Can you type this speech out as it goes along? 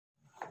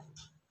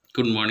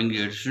Good morning,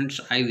 dear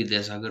students. I,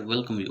 Vidyasagar,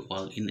 welcome you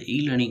all in the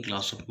e-learning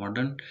class of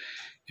Modern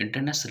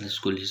International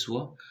School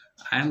HISWA.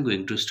 I am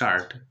going to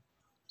start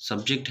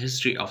subject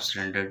history of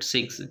standard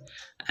 6,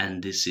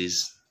 and this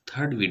is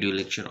third video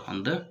lecture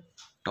on the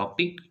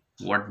topic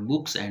what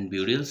books and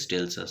burials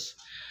tells us,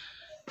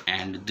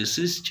 and this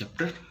is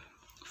chapter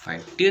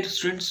 5. Dear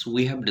students,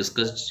 we have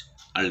discussed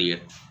earlier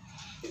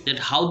that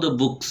how the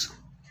books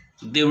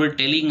they were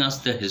telling us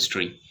the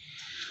history.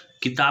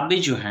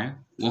 किताबें जो हैं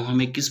वो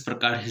हमें किस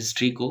प्रकार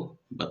history को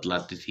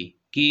बतलाती थी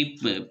कि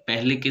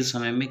पहले के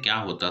समय में क्या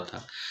होता था.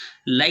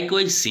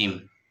 Likewise same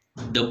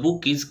the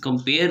book is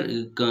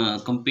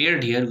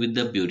compared here with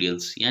the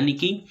burials, यानी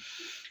कि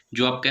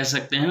जो आप कह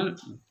सकते हैं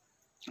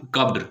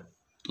कब्र.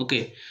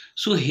 Okay,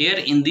 so here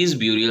in this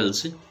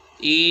burials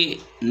a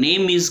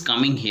name is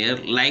coming here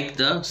like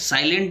the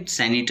silent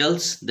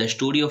sentinels, the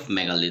story of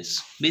megaliths.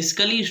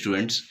 Basically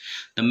students,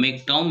 the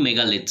term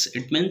megaliths,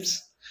 it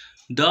means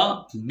the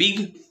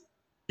big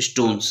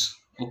stones.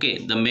 Okay,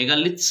 the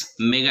megaliths,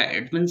 mega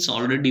it means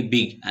already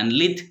big, and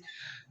lith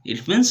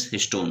it means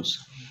stones.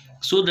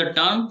 So the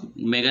term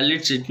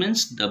megaliths it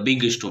means the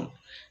big stone.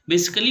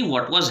 Basically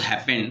what was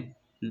happened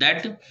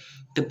that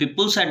the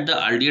peoples at the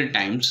earlier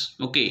times,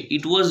 okay,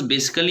 it was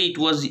basically it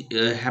was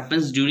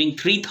happens during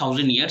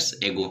 3000 years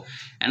ago,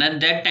 and at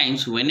that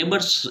times whenever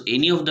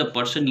any of the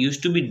person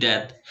used to be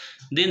dead,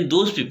 then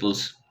those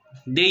peoples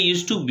they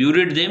used to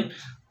bury them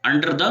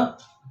under the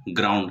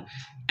ground,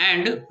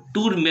 and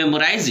to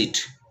memorize it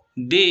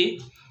they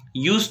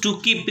used to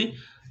keep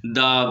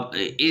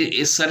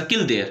a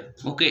circle there.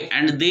 Okay,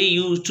 and they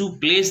used to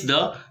place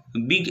the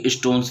big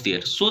stones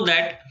there so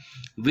that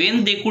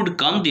when they could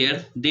come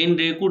there, then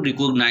they could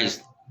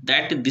recognize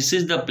that this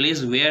is the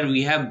place where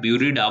we have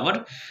buried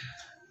our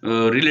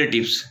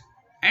relatives.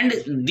 And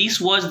this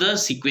was the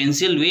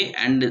sequential way,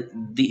 and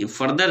the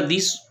further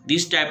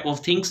this type of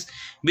things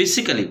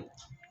basically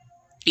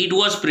it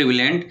was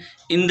prevalent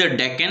in the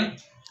Deccan,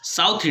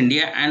 South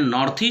India and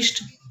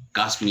Northeast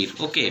Kashmir.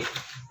 Okay,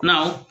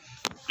 now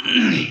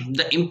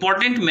the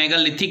important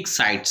megalithic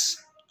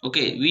sites,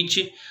 okay, which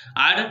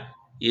are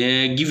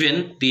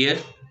given there,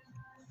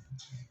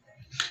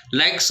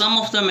 like some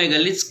of the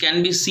megaliths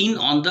can be seen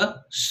on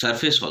the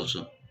surface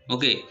also.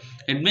 Okay,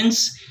 it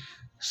means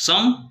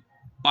some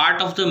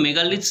part of the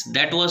megaliths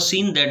that was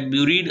seen that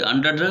buried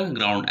under the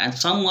ground, and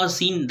some was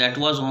seen that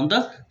was on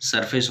the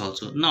surface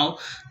also. Now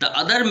the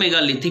other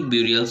megalithic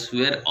burials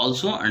were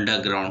also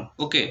underground.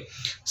 Okay,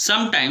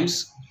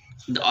 sometimes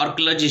the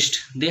archaeologists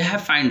they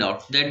have find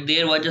out that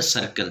there was a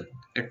circle.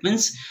 It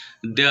means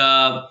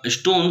the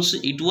stones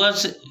it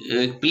was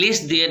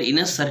placed there in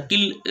a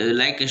circle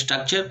like a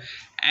structure,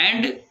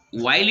 and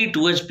while it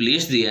was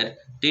placed there,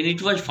 then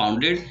it was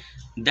founded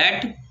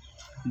that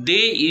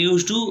they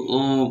used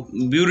to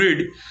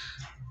buried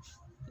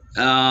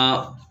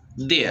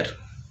there.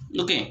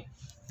 Okay,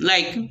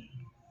 like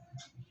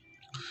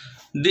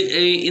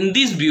in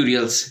these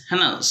burials,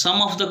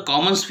 some of the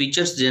common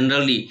features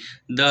generally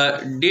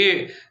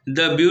the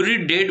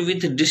buried dead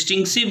with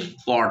distinctive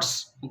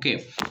spots.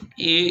 Okay,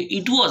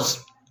 it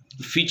was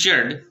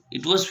featured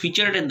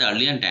in the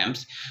earlier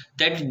times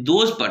that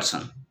those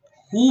person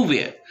who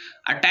were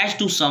attached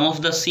to some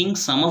of the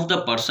things, some of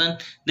the person,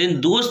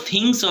 then those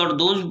things or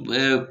those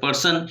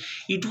person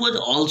it was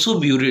also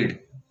buried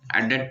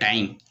at that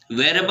time.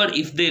 Wherever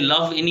if they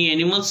love any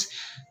animals,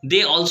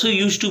 they also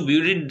used to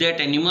bury that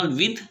animal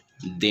with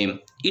them.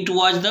 It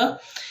was the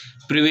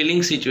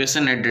prevailing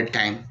situation at that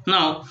time.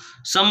 Now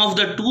some of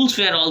the tools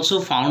were also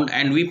found,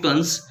 and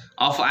weapons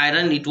of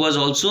iron it was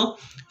also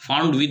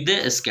found with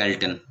the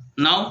skeleton.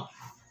 Now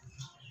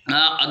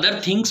other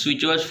things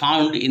which was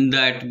found in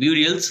that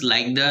burials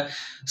like the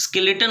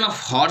skeleton of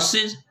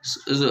horses,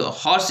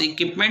 horse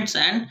equipments,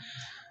 and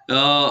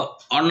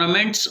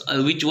ornaments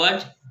which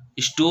was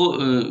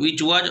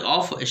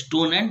of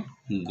stone and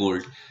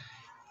gold.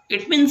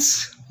 It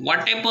means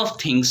what type of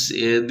things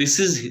this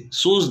is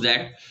shows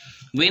that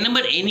whenever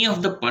any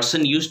of the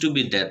person used to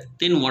be dead,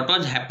 then what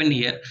was happened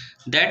here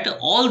that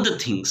all the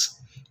things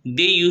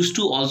they used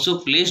to also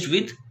placed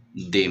with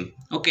them.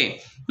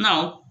 Okay,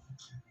 now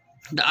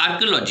the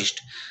archaeologists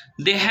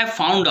they have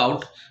found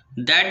out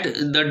that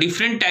the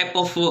different type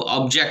of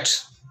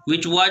objects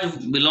which was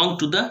belong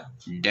to the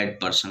dead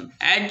person,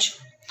 as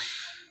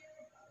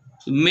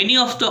many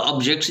of the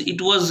objects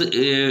it was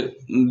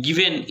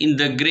given in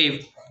the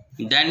grave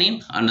than in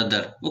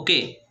another.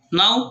 Okay,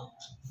 now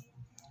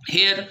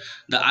here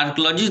the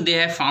archaeologists they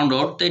have found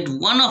out that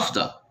one of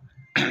the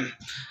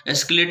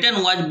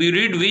skeleton was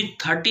buried with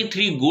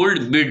 33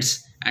 gold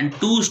beads and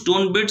 2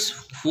 stone beads,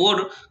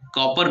 4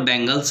 copper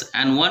bangles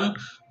and 1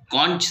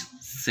 conch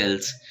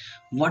shells.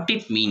 What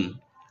it mean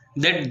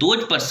that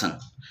those person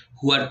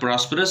who are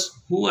prosperous,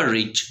 who are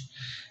rich,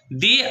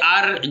 they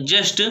are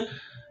just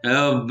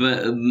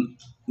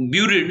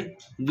buried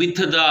with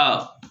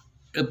the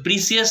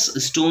precious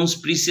stones,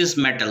 precious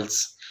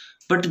metals,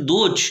 but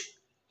those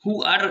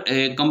who are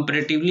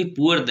comparatively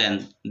poor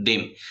than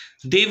them,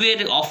 they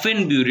were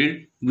often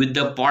buried with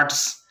the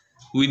pots,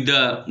 with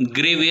the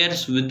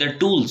graveyards, with the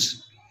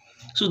tools.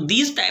 So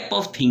these type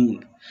of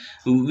thing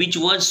which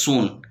was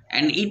shown,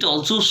 and it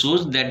also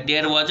shows that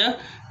there was a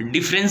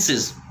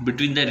differences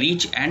between the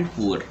rich and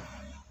poor.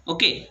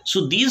 Okay,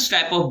 so these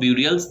type of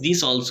burials,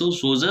 this also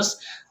shows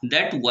us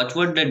that what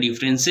were the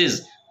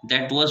differences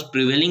that was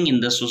prevailing in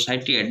the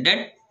society at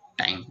that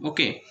time.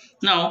 Okay,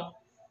 now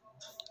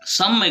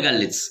some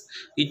megaliths,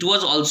 it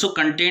was also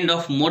contained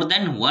of more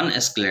than one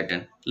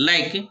skeleton.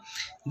 Like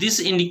this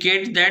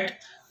indicate that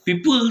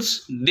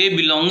peoples, they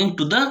belonging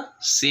to the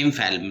same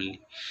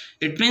family.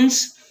 It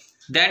means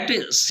that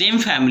same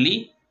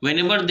family,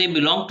 whenever they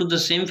belong to the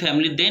same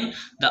family, then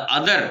the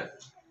other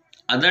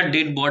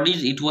dead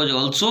bodies, it was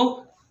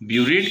also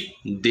buried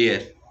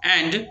there,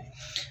 and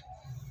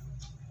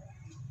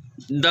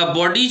the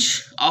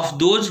bodies of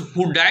those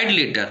who died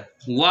later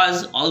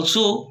was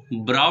also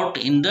brought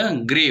in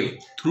the grave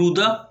through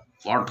the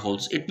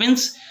potholes. It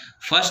means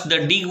first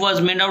the dig was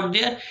made out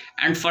there,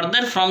 and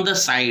further from the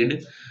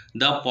side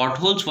the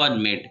potholes was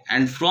made,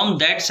 and from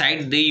that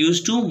side they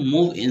used to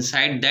move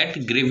inside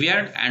that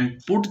graveyard and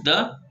put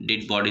the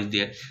dead bodies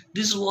there.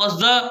 This was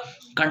the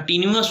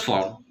continuous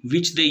form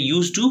which they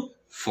used to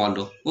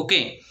follow.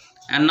 Okay,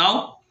 and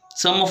now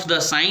some of the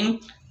sign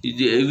they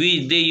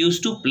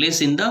used to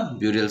place in the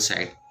burial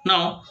site.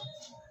 Now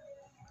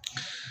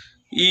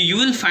you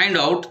will find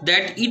out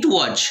that it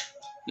was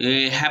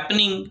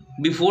happening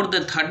before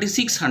the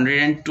 3600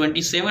 and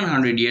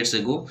 2700 years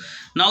ago.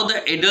 Now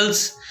the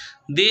adults,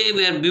 they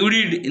were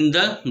buried in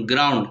the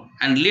ground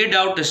and laid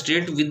out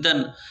straight with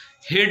the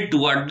head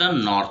toward the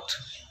north.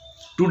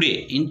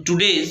 Today, in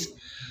today's,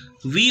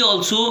 we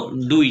also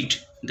do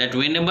it, that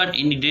whenever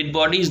any dead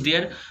body is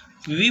there,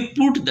 we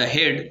put the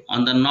head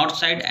on the north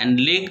side and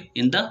leg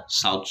in the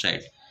south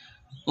side.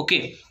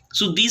 Okay,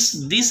 so this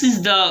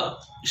is the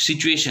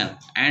situation,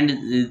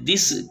 and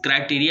this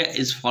criteria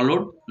is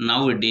followed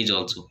nowadays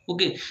also.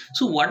 Okay,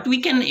 so what we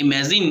can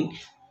imagine,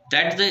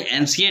 that the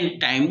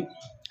ancient time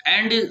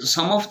and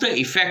some of the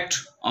effect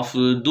of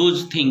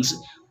those things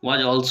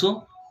was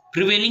also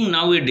prevailing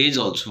nowadays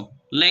also.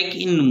 Like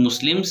in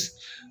Muslims,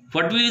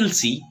 what we will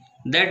see,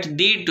 that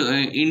they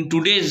in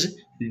today's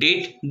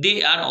date,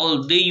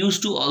 they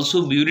used to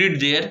also bury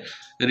their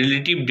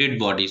relative dead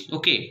bodies.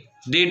 Okay,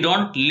 they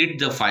don't lit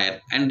the fire,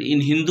 and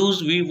in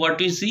Hindus, what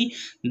we see,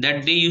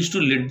 that they used to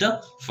lit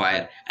the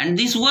fire, and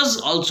this was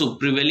also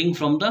prevailing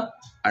from the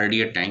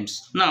earlier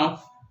times.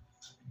 Now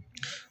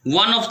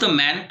one of the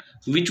man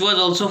which was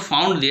also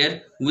found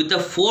there with a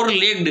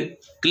four-legged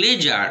clay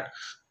jar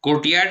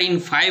courtyard in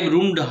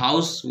 5-roomed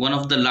house, one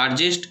of the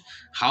largest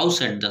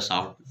house at the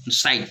south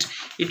site.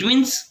 It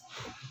means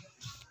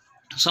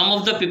some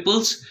of the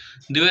peoples,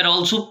 they were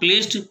also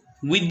placed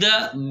with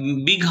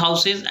the big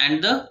houses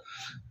and the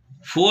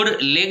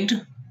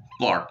four-legged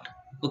pot.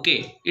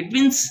 Okay, it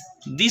means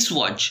this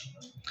was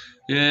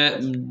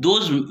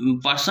those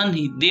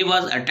person, they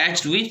was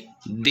attached with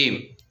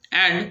them,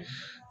 and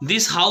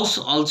this house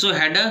also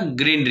had a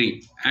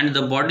granary, and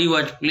the body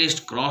was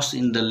placed cross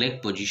in the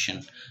leg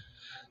position.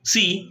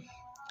 See,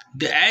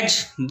 the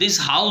edge, this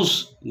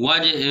house was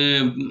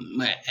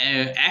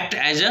act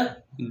as a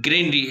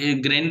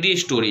granary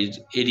storage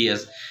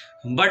areas,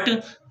 but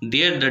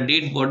there the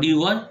dead body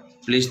was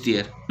placed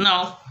there.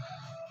 Now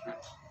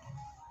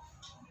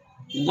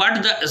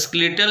what the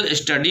skeletal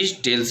studies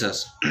tells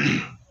us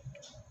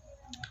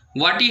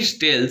what it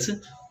tells,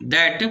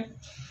 that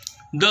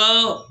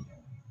the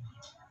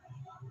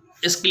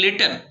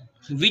skeleton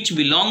which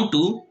belong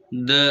to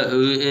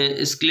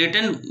the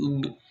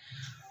skeleton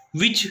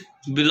which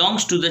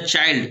belongs to the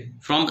child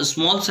from a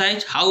small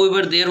size.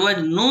 However, there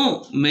was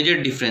no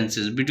major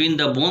differences between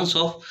the bones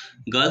of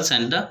girls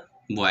and the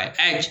boy,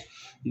 as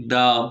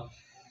the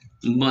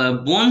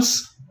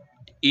bones,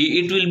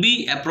 it will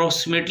be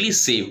approximately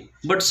same,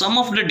 but some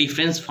of the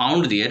difference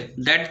found there,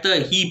 that the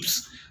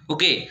hips,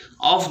 okay,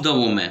 of the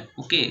woman,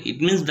 okay,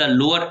 it means the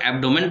lower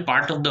abdomen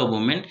part of the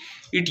woman,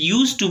 it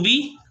used to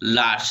be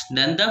large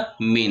than the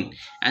men,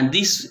 and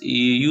this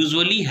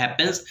usually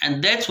happens,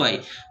 and that's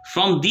why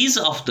from these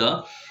of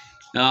the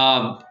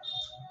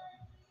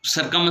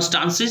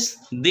circumstances,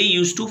 they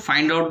used to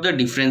find out the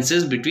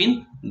differences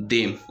between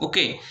them.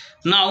 Okay,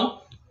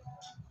 now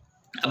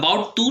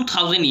about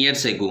 2000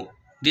 years ago,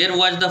 there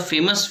was the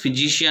famous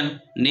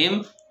physician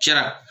named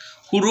Charak,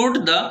 who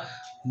wrote the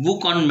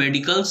book on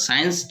medical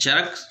science,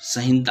 Charak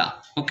Samhita.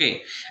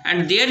 Okay,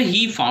 and there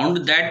he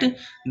found that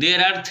there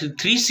are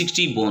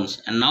 360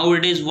 bones, and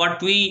nowadays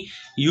what we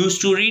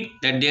used to read,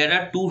 that there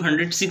are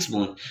 206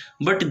 bones,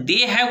 but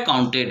they have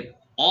counted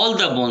all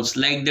the bones,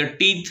 like the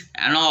teeth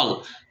and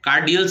all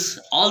cardials,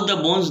 all the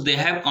bones they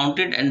have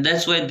counted, and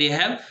that's why they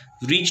have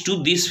reached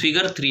to this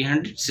figure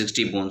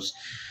 360 bones.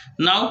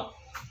 Now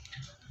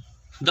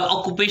the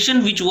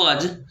occupation which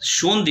was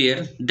shown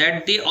there,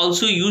 that they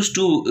also used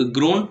to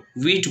grow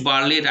wheat,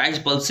 barley, rice,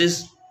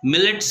 pulses,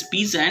 millets,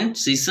 peas and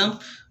sesame,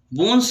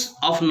 bones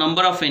of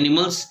number of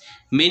animals,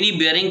 many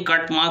bearing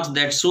cut marks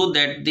that show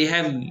that they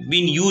have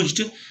been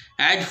used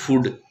as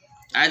food,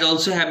 as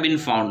also have been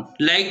found.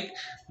 Like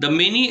the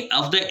many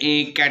of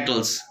the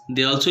cattles,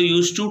 they also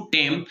used to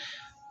tame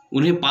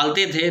उन्हें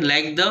पालते थे,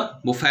 like the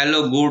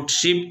buffalo, goat,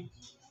 ship,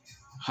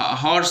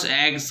 horse,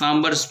 egg,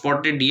 sambar,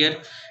 spotted deer,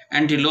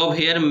 antelope,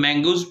 hare,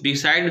 mangoes,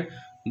 beside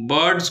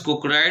birds,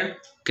 crocodile,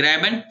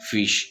 crab and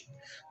fish.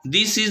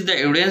 This is the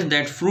evidence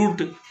that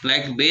fruit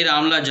like bear,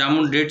 amla,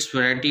 jamun, dates,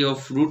 variety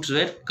of fruits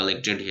were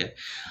collected here.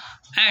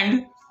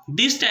 And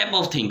this type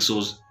of thing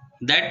shows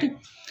that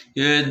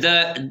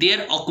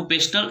their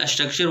occupational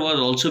structure was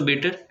also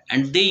better,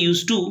 and they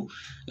used to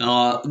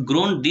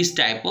grown this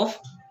type of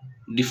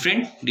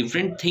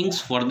different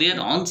things for their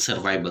own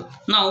survival.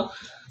 Now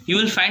you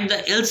will find the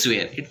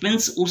elsewhere, it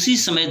means उसी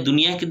समय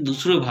दुनिया के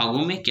दूसरे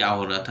भागों में क्या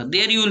हो रहा था.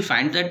 There you will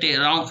find that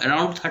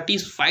around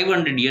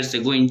 3500 years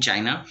ago in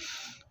China,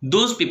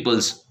 those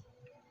peoples,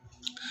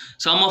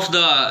 some of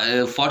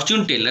the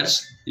fortune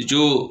tellers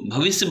जो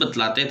भविष्य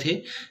बतलाते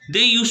थे,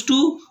 they used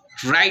to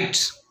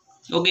write,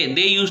 okay,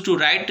 they used to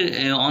write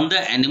on the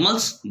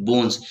animals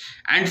bones,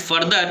 and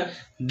further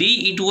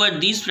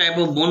these type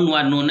of bone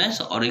were known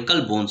as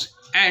oracle bones,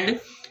 and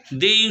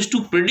they used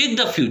to predict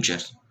the future.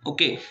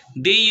 Okay,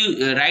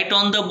 they write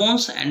on the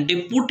bones and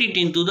they put it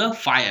into the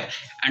fire,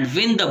 and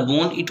when the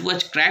bone it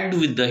was cracked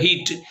with the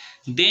heat,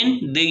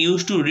 then they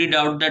used to read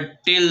out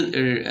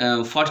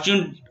the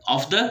fortune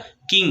of the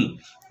king,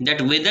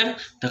 that whether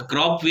the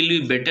crop will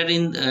be better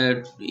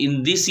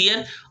in this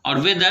year,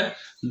 or whether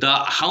the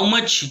how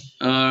much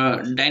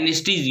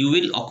dynasties you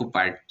will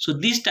occupy. So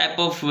this type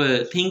of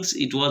things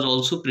it was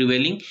also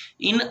prevailing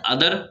in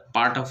other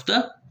part of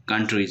the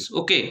countries.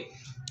 Okay,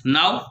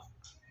 now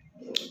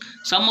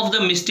some of the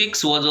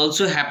mistakes was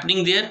also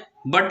happening there,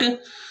 but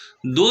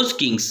those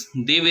kings,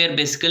 they were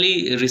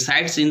basically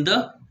resides in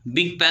the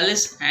big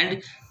palace,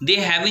 and they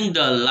having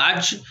the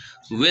large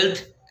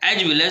wealth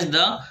as well as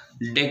the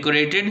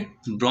decorated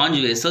bronze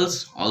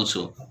vessels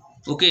also.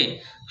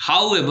 Okay,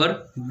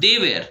 however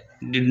they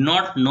did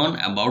not known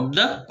about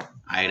the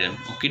iron.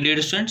 Okay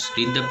dear students,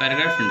 read the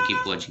paragraph and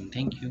keep watching.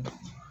 Thank you.